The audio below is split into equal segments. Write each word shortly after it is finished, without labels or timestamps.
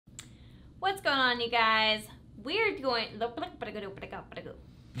What's going on, you guys? We're going.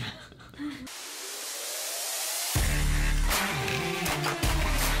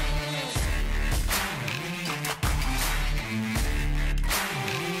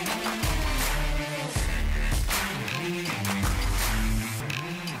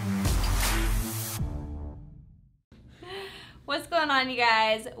 What's going on, you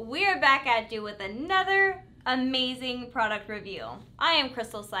guys? We're back at you with another amazing product review. I am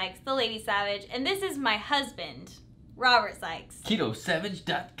Crystal Sykes, the Lady Savage, and this is my husband, Robert Sykes.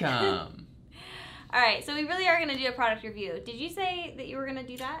 KetoSavage.com. Alright, so we really are going to do a product review. Did you say that you were going to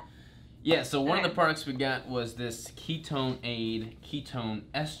do that? Yeah, so one of the products we got was this Ketone Aid Ketone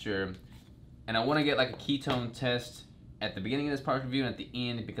Ester, and I want to get like a ketone test at the beginning of this product review and at the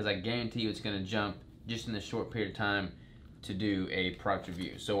end, because I guarantee you it's going to jump just in a short period of time to do a product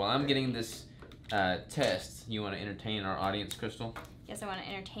review. So while I'm getting this test, you want to entertain our audience, Crystal? Yes, I want to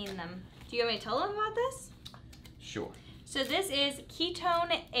entertain them. Do you want me to tell them about this? Sure. So this is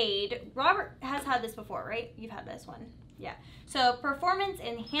Ketone Aid. Robert has had this before, right? You've had this one. Yeah. So performance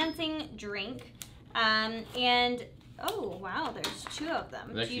enhancing drink. And oh wow, there's two of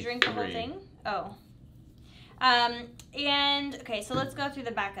them. Do you drink the whole thing? Oh. And okay, so let's go through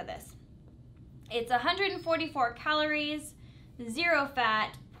the back of this. It's 144 calories, 0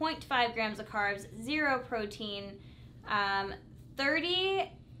 fat, 0.5 grams of carbs, 0 protein,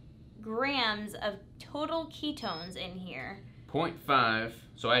 30 grams of total ketones in here. 0.5,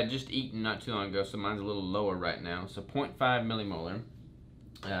 so I had just eaten not too long ago, so mine's a little lower right now. So 0.5 millimolar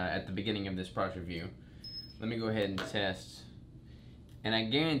at the beginning of this product review. Let me go ahead and test. And I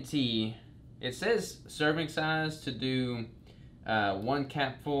guarantee, it says serving size to do 1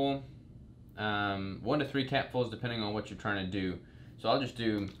 capful, 1 to 3 capfuls depending on what you're trying to do. So I'll just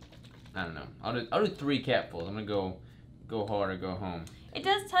do, I don't know, I'll do 3 capfuls. I'm gonna go hard or go home. It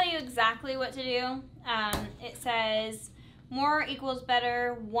does tell you exactly what to do. It says more equals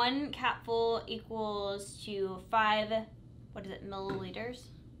better. 1 capful equals to 5, what is it,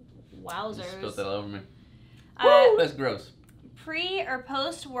 milliliters? Wowzers. You spilled that all over me. Woo, that's gross. Pre or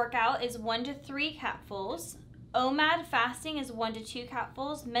post workout is 1 to 3 capfuls. OMAD fasting is 1 to 2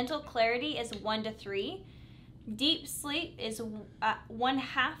 capfuls. Mental clarity is 1 to 3. Deep sleep is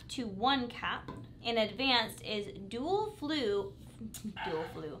 1/2 to 1 cap. And advanced is dual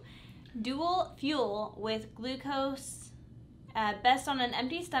fuel with glucose, best on an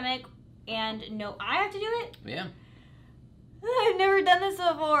empty stomach, and no, I have to do it? Yeah. I've never done this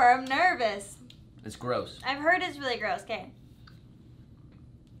before. I'm nervous. It's gross. I've heard it's really gross. Okay.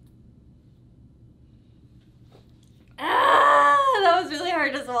 That was really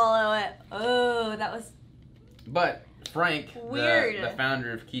hard to swallow it. Oh, that was... But Frank, weird. The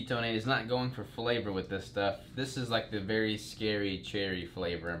founder of Ketone Aid, is not going for flavor with this stuff. This is like the very scary cherry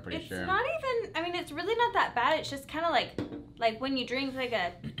flavor, I'm pretty sure. It's not even, I mean, it's really not that bad. It's just kind of like when you drink like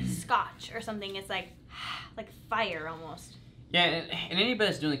a scotch or something, it's like fire almost. Yeah, and anybody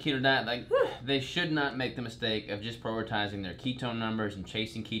that's doing the keto diet, like, they should not make the mistake of just prioritizing their ketone numbers and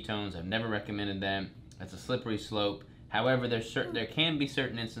chasing ketones. I've never recommended that. That's a slippery slope. However, there can be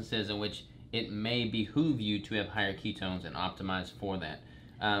certain instances in which it may behoove you to have higher ketones and optimize for that.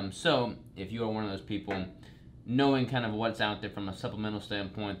 So, if you are one of those people, knowing kind of what's out there from a supplemental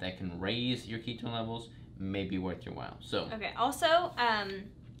standpoint that can raise your ketone levels may be worth your while. So. Okay, also,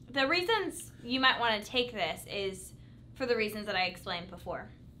 the reasons you might want to take this is for the reasons that I explained before.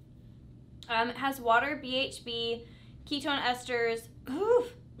 It has water, BHB, ketone esters.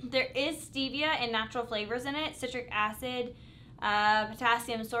 Oof. There is stevia and natural flavors in it, citric acid,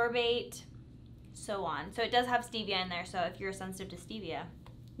 potassium sorbate, so on. So it does have stevia in there, so if you're sensitive to stevia,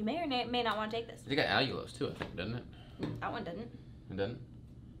 you may or may not want to take this. It got allulose too, I think, doesn't it? That one didn't. It doesn't?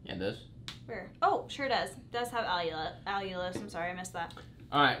 Yeah, it does. Where? Oh, sure does. It does have allulose. I'm sorry, I missed that.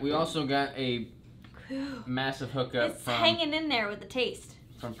 Alright, we also got a massive hookup it's hanging in there with the taste.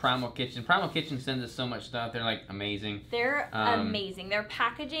 From Primal Kitchen. Primal Kitchen sends us so much stuff. They're like amazing. They're amazing. Their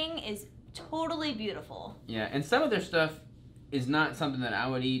packaging is totally beautiful. Yeah, and some of their stuff is not something that I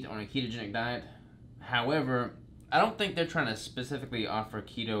would eat on a ketogenic diet. However, I don't think they're trying to specifically offer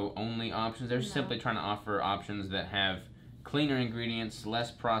keto-only options. They're simply trying to offer options that have cleaner ingredients,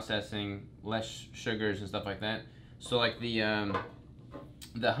 less processing, less sugars and stuff like that. So like the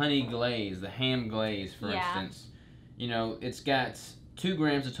honey glaze, the ham glaze, for instance, you know, it's got 2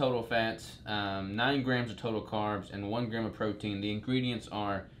 grams of total fats, 9 grams of total carbs, and 1 gram of protein. The ingredients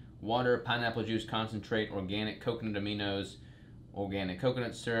are water, pineapple juice concentrate, organic coconut aminos, organic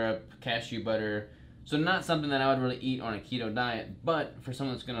coconut syrup, cashew butter. So not something that I would really eat on a keto diet, but for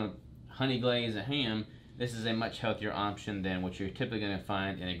someone that's going to honey glaze a ham, this is a much healthier option than what you're typically going to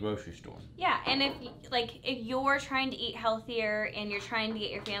find in a grocery store. Yeah, and if you're trying to eat healthier and you're trying to get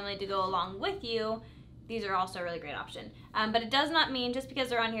your family to go along with you, these are also a really great option. But it does not mean, just because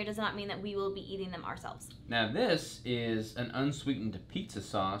they're on here, does not mean that we will be eating them ourselves. Now this is an unsweetened pizza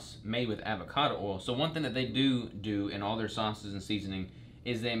sauce made with avocado oil. So one thing that they do in all their sauces and seasoning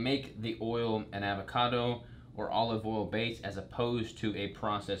is they make the oil an avocado or olive oil base as opposed to a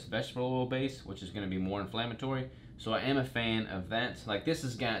processed vegetable oil base, which is going to be more inflammatory. So I am a fan of that. Like this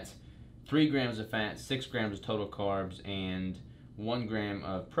has got 3 grams of fat, 6 grams of total carbs, and 1 gram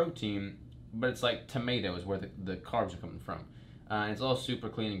of protein, but it's like tomato is where the carbs are coming from. And it's all super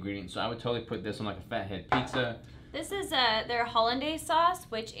clean ingredients, so I would totally put this on like a fathead pizza. This is their hollandaise sauce,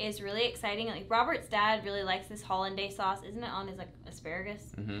 which is really exciting. Like Robert's dad really likes this hollandaise sauce. Isn't it on his like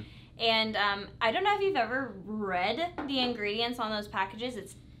asparagus? Mm-hmm. And I don't know if you've ever read the ingredients on those packages.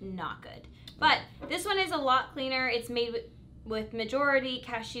 It's not good. But this one is a lot cleaner. It's made with majority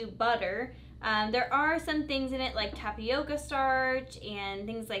cashew butter. There are some things in it like tapioca starch and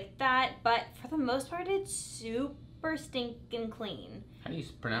things like that. But for the most part, it's super stinking clean. How do you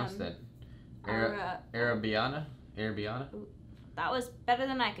pronounce that? Arabiata? That was better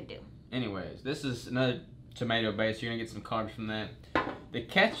than I could do. Anyways, this is another tomato base. You're going to get some carbs from that. The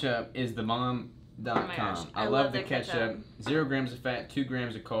ketchup is thebomb.com. gosh, I love the ketchup. 0 grams of fat, 2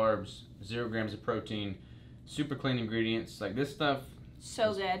 grams of carbs, 0 grams of protein. Super clean ingredients. Like this stuff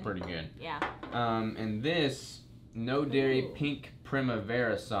so good. Pretty good. Yeah. And this no dairy pink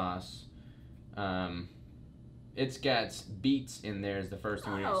primavera sauce. It's got beets in there as the first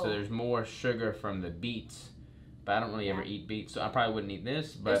ingredient, so there's more sugar from the beets. But I don't really ever eat beets, so I probably wouldn't eat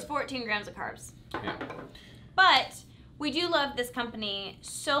this. But there's 14 grams of carbs. Yeah. But we do love this company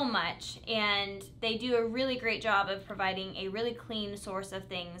so much, and they do a really great job of providing a really clean source of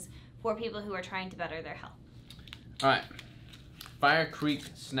things for people who are trying to better their health. All right. Fire Creek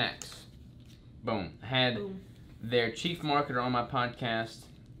Snacks. Boom. Had their chief marketer on my podcast.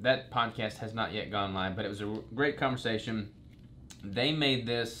 That podcast has not yet gone live, but it was a great conversation. They made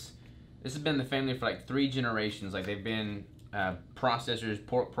this. This has been the family for like 3 generations. Like they've been processors,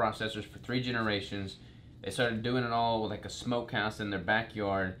 pork processors for 3 generations. They started doing it all with like a smokehouse in their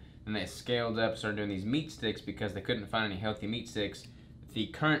backyard. And they scaled up, started doing these meat sticks because they couldn't find any healthy meat sticks. The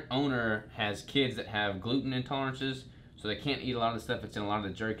current owner has kids that have gluten intolerances, so they can't eat a lot of the stuff that's in a lot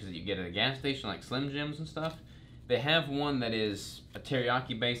of the jerkies that you get at a gas station, like Slim Jims and stuff. They have one that is a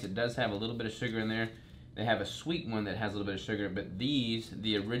teriyaki base. It does have a little bit of sugar in there. They have a sweet one that has a little bit of sugar, but these,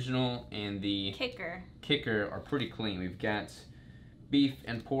 the original and the kicker are pretty clean. We've got beef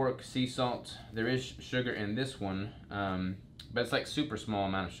and pork, sea salt. There is sugar in this one, but it's like super small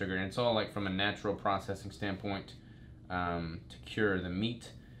amount of sugar, and it's all like from a natural processing standpoint to cure the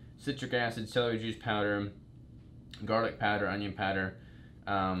meat. Citric acid, celery juice powder, garlic powder, onion powder.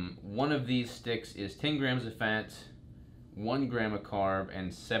 One of these sticks is 10 grams of fat, 1 gram of carb,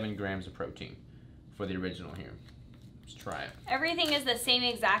 and 7 grams of protein for the original here. Let's try it. Everything is the same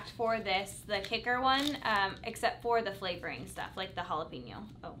exact for this, the kicker one, except for the flavoring stuff, like the jalapeno.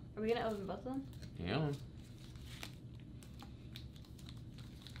 Oh, are we going to open both of them? Yeah.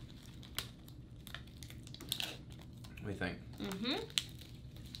 What do you think? Mm-hmm.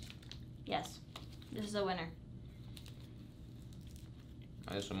 Yes. This is a winner.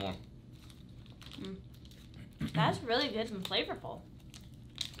 There's some more. That's really good and flavorful.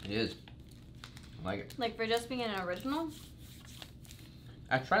 It is. I like it. Like for just being an original?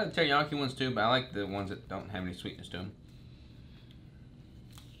 I tried the teriyaki ones too, but I like the ones that don't have any sweetness to them.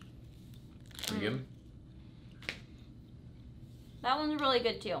 Pretty good. That one's really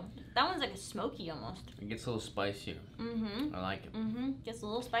good too. That one's like a smoky almost. It gets a little spicier. Mm-hmm. I like it. Mm-hmm. Gets a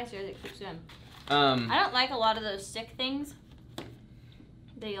little spicier as it keeps going. I don't like a lot of those stick things.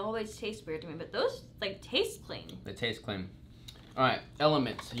 They always taste weird to me, but those like taste clean. They taste clean. All right,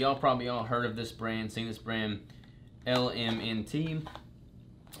 Elements. Y'all probably all heard of this brand, seen this brand, LMNT.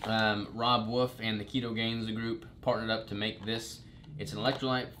 Rob Wolf and the Keto Gains group partnered up to make this. It's an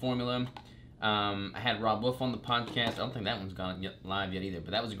electrolyte formula. I had Rob Wolf on the podcast. I don't think that one's gone live yet either,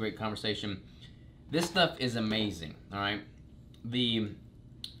 but that was a great conversation. This stuff is amazing. All right, with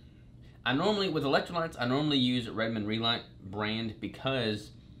electrolytes, I normally use Redmond Relight brand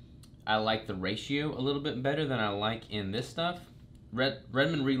because I like the ratio a little bit better than I like in this stuff.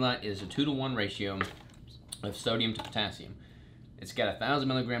 Redmond Relight is a 2-to-1 ratio of sodium to potassium. It's got 1,000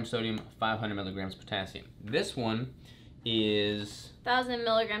 milligrams sodium, 500 milligrams potassium. This one is 1,000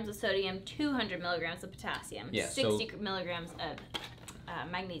 milligrams of sodium, 200 milligrams of potassium, 60 milligrams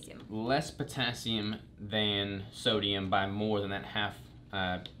of magnesium. Less potassium than sodium by more than that half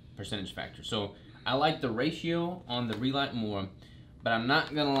percentage factor. So I like the ratio on the Relight more, but I'm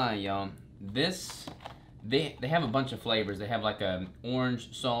not gonna lie, y'all. This, they have a bunch of flavors. They have like a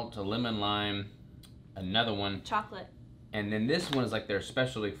orange salt, a lemon lime, another one. Chocolate. And then this one is like their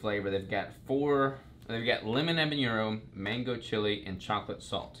specialty flavor. They've got lemon habanero, mango chili, and chocolate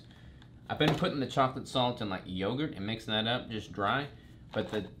salt. I've been putting the chocolate salt in like yogurt and mixing that up, just dry. But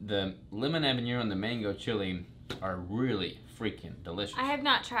the lemon habanero and the mango chili are really freaking delicious. I have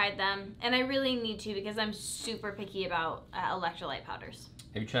not tried them, and I really need to because I'm super picky about electrolyte powders.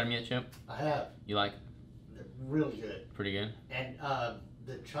 Have you tried them yet, Chip? I have. You like? They're really good. Pretty good? And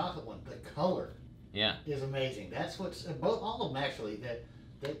the chocolate one, the color Yeah. is amazing. That's what's, all of them actually,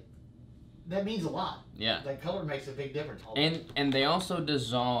 that means a lot. Yeah. That color makes a big difference. And they also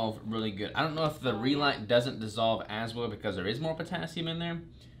dissolve really good. I don't know if the Relight doesn't dissolve as well because there is more potassium in there,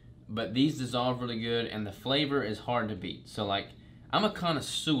 but these dissolve really good, and the flavor is hard to beat. So, like, I'm a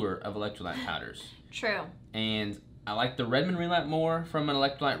connoisseur of electrolyte powders. True. And I like the Redmond Relight more from an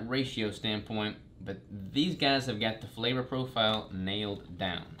electrolyte ratio standpoint, but these guys have got the flavor profile nailed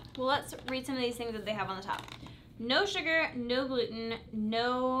down. Well, let's read some of these things that they have on the top. No sugar, no gluten,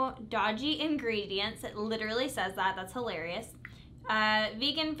 no dodgy ingredients. It literally says that. That's hilarious.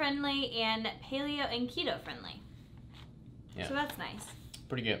 Vegan friendly and paleo and keto friendly. Yeah. So that's nice.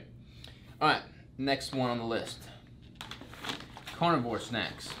 Pretty good. All right, next one on the list. Carnivore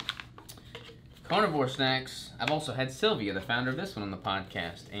snacks. Carnivore snacks. I've also had Sylvia, the founder of this one, on the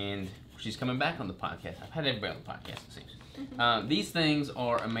podcast, and she's coming back on the podcast. I've had everybody on the podcast, it seems. These things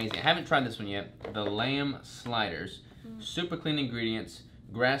are amazing. I haven't tried this one yet. The lamb sliders. Super clean ingredients.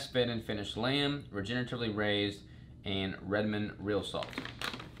 Grass-fed and finished lamb, regeneratively raised, and Redmond real salt.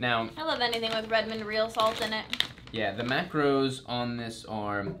 Now, I love anything with Redmond real salt in it. yeah, the macros on this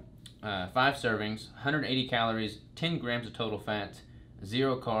are 5 servings, 180 calories, 10 grams of total fat,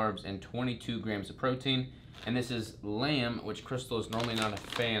 0 carbs, and 22 grams of protein. And this is lamb, which Crystal is normally not a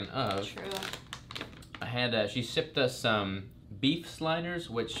fan of. True. I had, she shipped us some beef sliders,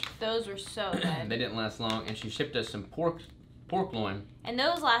 which Those were so good. they didn't last long, and she shipped us some pork loin. And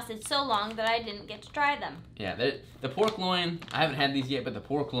those lasted so long that I didn't get to try them. Yeah, the pork loin, I haven't had these yet, but the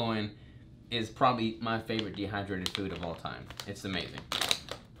pork loin is probably my favorite dehydrated food of all time. It's amazing.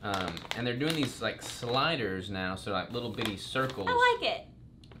 And they're doing these like sliders now, so like little bitty circles I like it.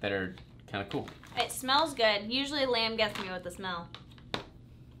 that are kind of cool. It smells good. Usually lamb gets me with the smell.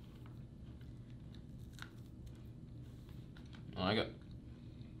 I like it.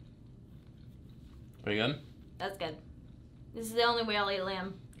 Pretty good? That's good. This is the only way I'll eat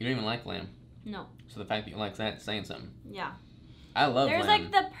lamb. You don't even like lamb. No. So the fact that you like that is saying something. Yeah. I love There's lamb.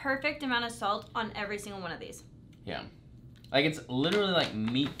 like the perfect amount of salt on every single one of these. Yeah. Like it's literally like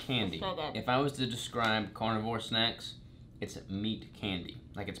meat candy. So good. If I was to describe carnivore snacks, it's meat candy.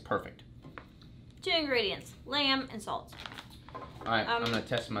 Like it's perfect. 2 ingredients, lamb and salt. Alright, I'm going to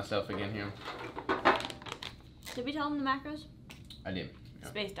test myself again here. Did we tell them the macros? I did. Yeah.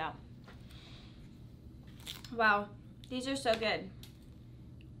 Spaced out. Wow. These are so good.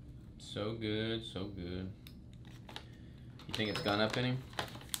 So good, so good. You think it's gone up any?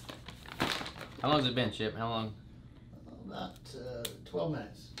 How long has it been, Chip? How long? About 12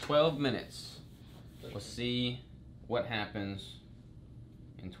 minutes. 12 minutes. We'll see what happens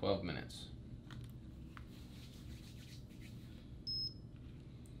in 12 minutes.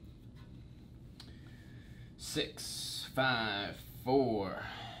 Six, 5, 4,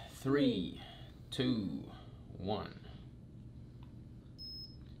 3, 2, 1.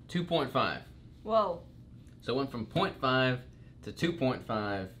 2.5. Whoa. So it went from 0.5 to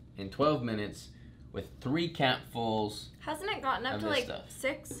 2.5 in 12 minutes with 3 capfuls. Hasn't it gotten up of to this like stuff.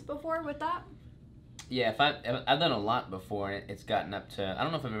 6 before with that? Yeah, if I've done a lot before, and it's gotten up to, I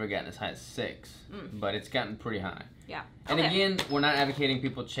don't know if I've ever gotten as high as 6, but it's gotten pretty high. Yeah. And Okay. again, we're not advocating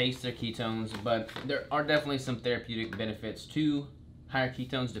people chase their ketones, but there are definitely some therapeutic benefits to higher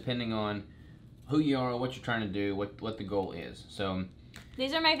ketones depending on who you are, what you're trying to do, what the goal is. So,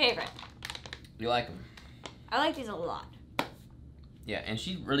 These are my favorite. you like them. I like these a lot. Yeah, and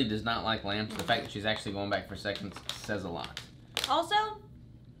she really does not like lamb, so the fact that she's actually going back for seconds says a lot. Also,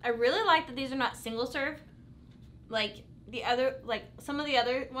 I really like that these are not single serve. Like some of the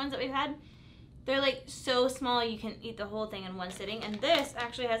other ones that we've had, they're like so small you can eat the whole thing in one sitting, and this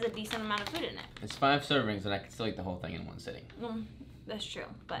actually has a decent amount of food in it. It's 5 servings, and I can still eat the whole thing in one sitting. That's true,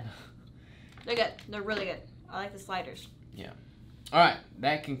 but they're good. They're really good. I like the sliders. Yeah. Alright,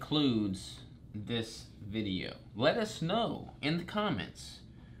 that concludes this video. Let us know in the comments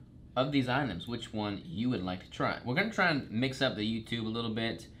of these items which one you would like to try. We're going to try and mix up the YouTube a little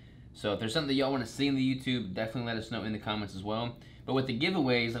bit. So if there's something that y'all want to see in the YouTube, definitely let us know in the comments as well. But with the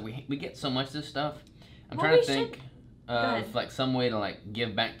giveaways, like we get so much of this stuff. I'm Well, trying we to think of like some way to like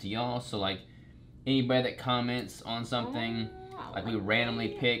give back to y'all. So like anybody that comments on something, like we randomly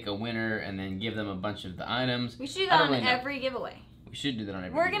pick a winner and then give them a bunch of the items. We should do I that don't on really know. every giveaway. We should do that on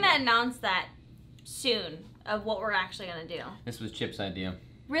every We're giveaway. gonna announce that soon of what we're actually gonna do. This was Chip's idea.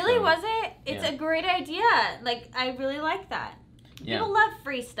 Really, So, was it? It's yeah. a great idea. Like, I really like that. Yeah. People love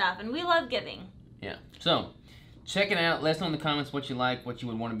free stuff, and we love giving. Yeah. So, check it out. Let us know in the comments what you like, what you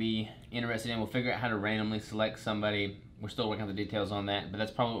would want to be interested in. We'll figure out how to randomly select somebody. We're still working on the details on that, but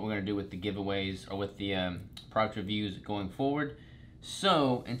that's probably what we're going to do with the giveaways or with the product reviews going forward.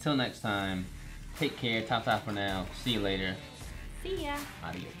 So, until next time, take care. Ta-ta for now. See you later. See ya.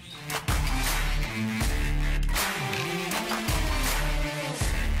 Adios.